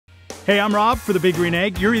Hey, I'm Rob for the Big Green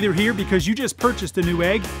Egg. You're either here because you just purchased a new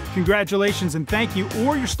egg, congratulations and thank you,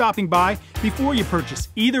 or you're stopping by before you purchase.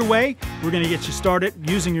 Either way, we're gonna get you started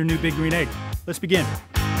using your new Big Green Egg. Let's begin.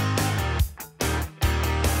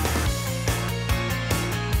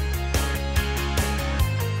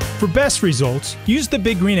 For best results, use the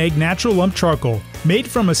Big Green Egg Natural Lump Charcoal, made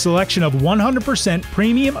from a selection of 100%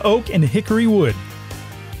 premium oak and hickory wood.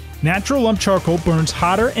 Natural Lump Charcoal burns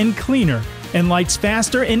hotter and cleaner and lights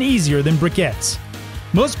faster and easier than briquettes.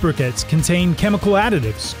 Most briquettes contain chemical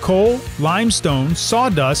additives, coal, limestone,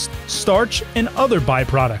 sawdust, starch, and other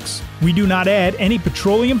byproducts. We do not add any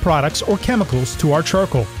petroleum products or chemicals to our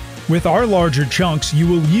charcoal. With our larger chunks, you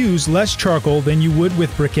will use less charcoal than you would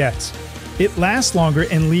with briquettes. It lasts longer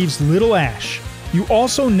and leaves little ash. You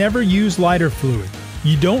also never use lighter fluid.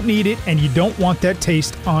 You don't need it and you don't want that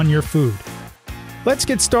taste on your food. Let's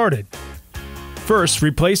get started. First,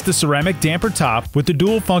 replace the ceramic damper top with the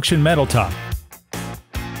dual function metal top.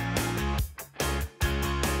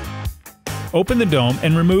 Open the dome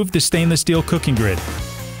and remove the stainless steel cooking grid.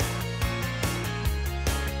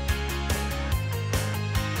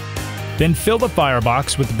 Then fill the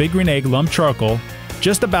firebox with the Big Green Egg lump charcoal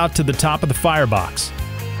just about to the top of the firebox.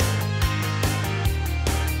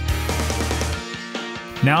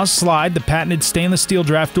 Now slide the patented stainless steel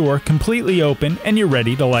draft door completely open and you're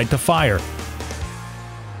ready to light the fire.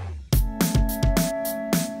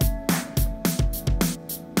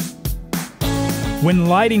 When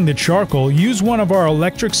lighting the charcoal, use one of our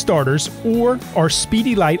electric starters or our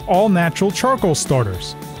Speedy Light all-natural charcoal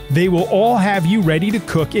starters. They will all have you ready to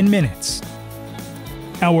cook in minutes.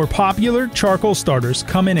 Our popular charcoal starters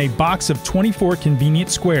come in a box of 24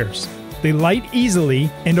 convenient squares. They light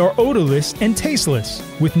easily and are odorless and tasteless,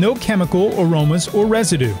 with no chemical aromas or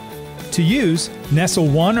residue. To use, nestle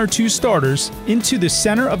 1 or 2 starters into the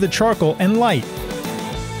center of the charcoal and light.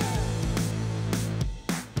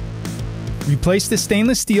 Replace the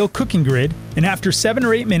stainless steel cooking grid, and after 7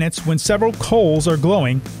 or 8 minutes, when several coals are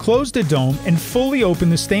glowing, close the dome and fully open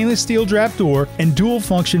the stainless steel draft door and dual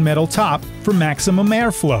function metal top for maximum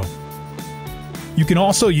airflow. You can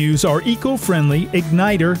also use our eco-friendly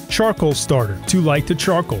igniter charcoal starter to light the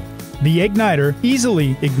charcoal. The igniter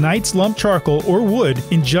easily ignites lump charcoal or wood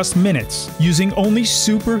in just minutes, using only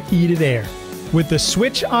superheated air. With the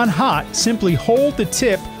switch on hot, simply hold the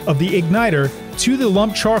tip of the igniter to the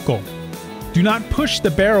lump charcoal. Do not push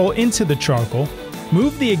the barrel into the charcoal.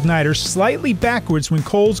 Move the igniter slightly backwards when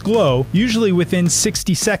coals glow, usually within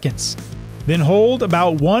 60 seconds. Then hold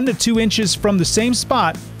about 1 to 2 inches from the same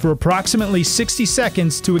spot for approximately 60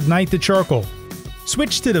 seconds to ignite the charcoal.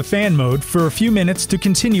 Switch to the fan mode for a few minutes to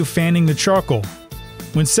continue fanning the charcoal.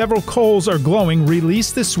 When several coals are glowing,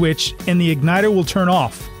 release the switch and the igniter will turn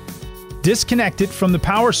off. Disconnect it from the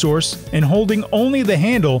power source and holding only the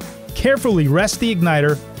handle, carefully rest the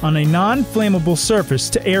igniter on a non-flammable surface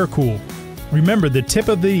to air cool. Remember, the tip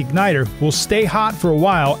of the igniter will stay hot for a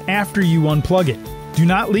while after you unplug it. Do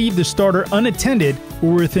not leave the starter unattended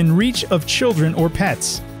or within reach of children or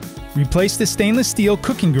pets. Replace the stainless steel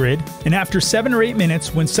cooking grid, and after 7 or 8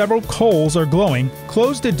 minutes, when several coals are glowing,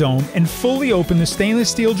 close the dome and fully open the stainless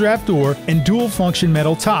steel draft door and dual function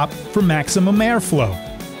metal top for maximum airflow.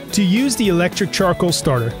 To use the electric charcoal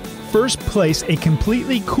starter, first place a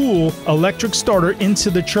completely cool electric starter into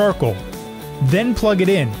the charcoal. Then plug it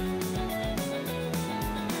in.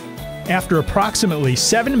 After approximately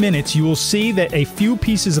 7 minutes, you will see that a few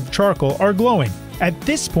pieces of charcoal are glowing. At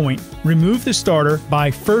this point, remove the starter by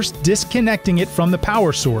first disconnecting it from the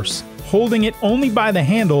power source. Holding it only by the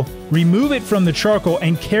handle, remove it from the charcoal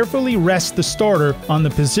and carefully rest the starter on the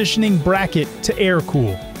positioning bracket to air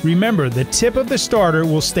cool. Remember, the tip of the starter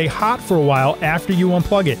will stay hot for a while after you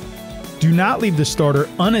unplug it. Do not leave the starter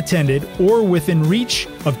unattended or within reach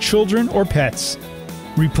of children or pets.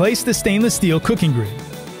 Replace the stainless steel cooking grid.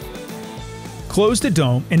 Close the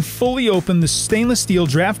dome and fully open the stainless steel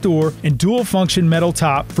draft door and dual function metal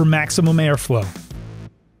top for maximum airflow.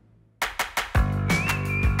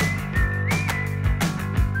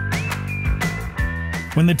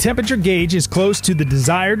 When the temperature gauge is close to the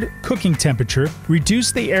desired cooking temperature,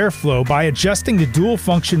 reduce the airflow by adjusting the dual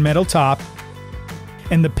function metal top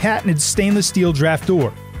and the patented stainless steel draft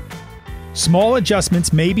door. Small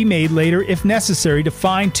adjustments may be made later if necessary to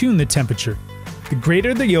fine-tune the temperature. The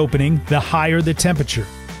greater the opening, the higher the temperature.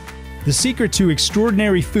 The secret to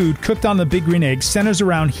extraordinary food cooked on the Big Green Egg centers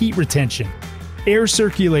around heat retention, air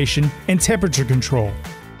circulation, and temperature control.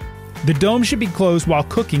 The dome should be closed while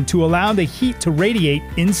cooking to allow the heat to radiate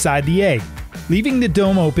inside the egg. Leaving the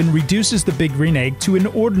dome open reduces the Big Green Egg to an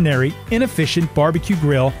ordinary, inefficient barbecue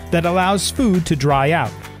grill that allows food to dry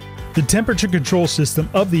out. The temperature control system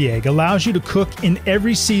of the egg allows you to cook in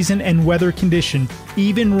every season and weather condition,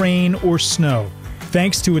 even rain or snow.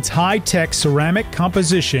 Thanks to its high-tech ceramic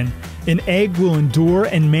composition, an egg will endure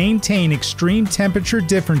and maintain extreme temperature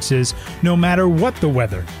differences no matter what the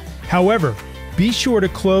weather. However, be sure to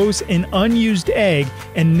close an unused egg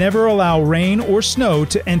and never allow rain or snow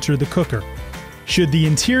to enter the cooker. Should the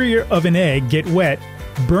interior of an egg get wet,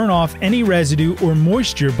 burn off any residue or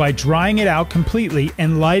moisture by drying it out completely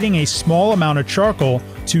and lighting a small amount of charcoal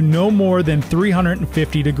to no more than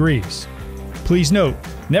 350 degrees. Please note,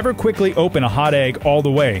 never quickly open a hot egg all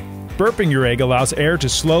the way. Burping your egg allows air to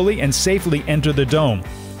slowly and safely enter the dome,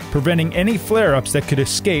 preventing any flare-ups that could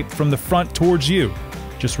escape from the front towards you.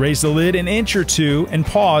 Just raise the lid an inch or two and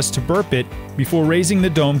pause to burp it before raising the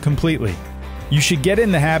dome completely. You should get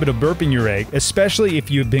in the habit of burping your egg, especially if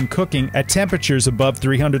you have been cooking at temperatures above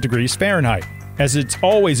 300 degrees Fahrenheit, as it's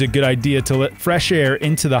always a good idea to let fresh air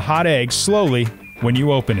into the hot egg slowly when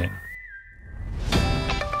you open it.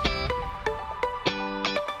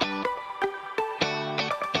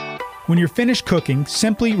 When you're finished cooking,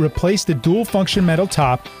 simply replace the dual-function metal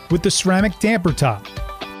top with the ceramic damper top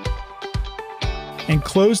and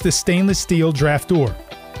close the stainless steel draft door.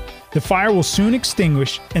 The fire will soon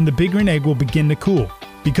extinguish and the Big Green Egg will begin to cool.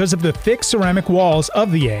 Because of the thick ceramic walls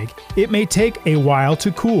of the egg, it may take a while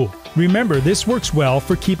to cool. Remember, this works well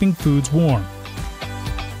for keeping foods warm.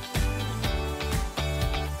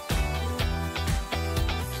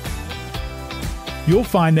 You'll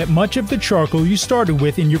find that much of the charcoal you started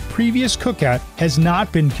with in your previous cookout has not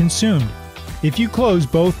been consumed. If you close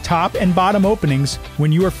both top and bottom openings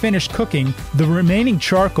when you are finished cooking, the remaining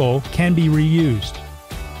charcoal can be reused.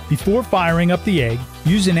 Before firing up the egg,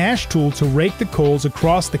 use an ash tool to rake the coals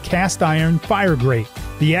across the cast iron fire grate.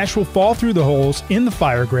 The ash will fall through the holes in the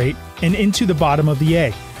fire grate and into the bottom of the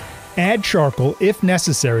egg. Add charcoal if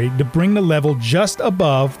necessary to bring the level just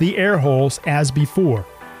above the air holes as before.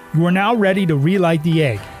 You are now ready to relight the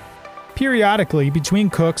egg. Periodically between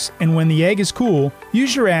cooks and when the egg is cool,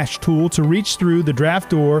 use your ash tool to reach through the draft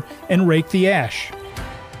door and rake the ash.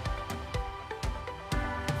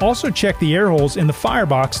 Also check the air holes in the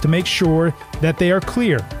firebox to make sure that they are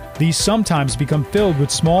clear. These sometimes become filled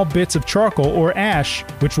with small bits of charcoal or ash,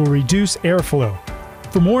 which will reduce airflow.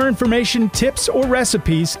 For more information, tips, or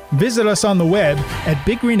recipes, visit us on the web at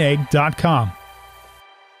biggreenegg.com.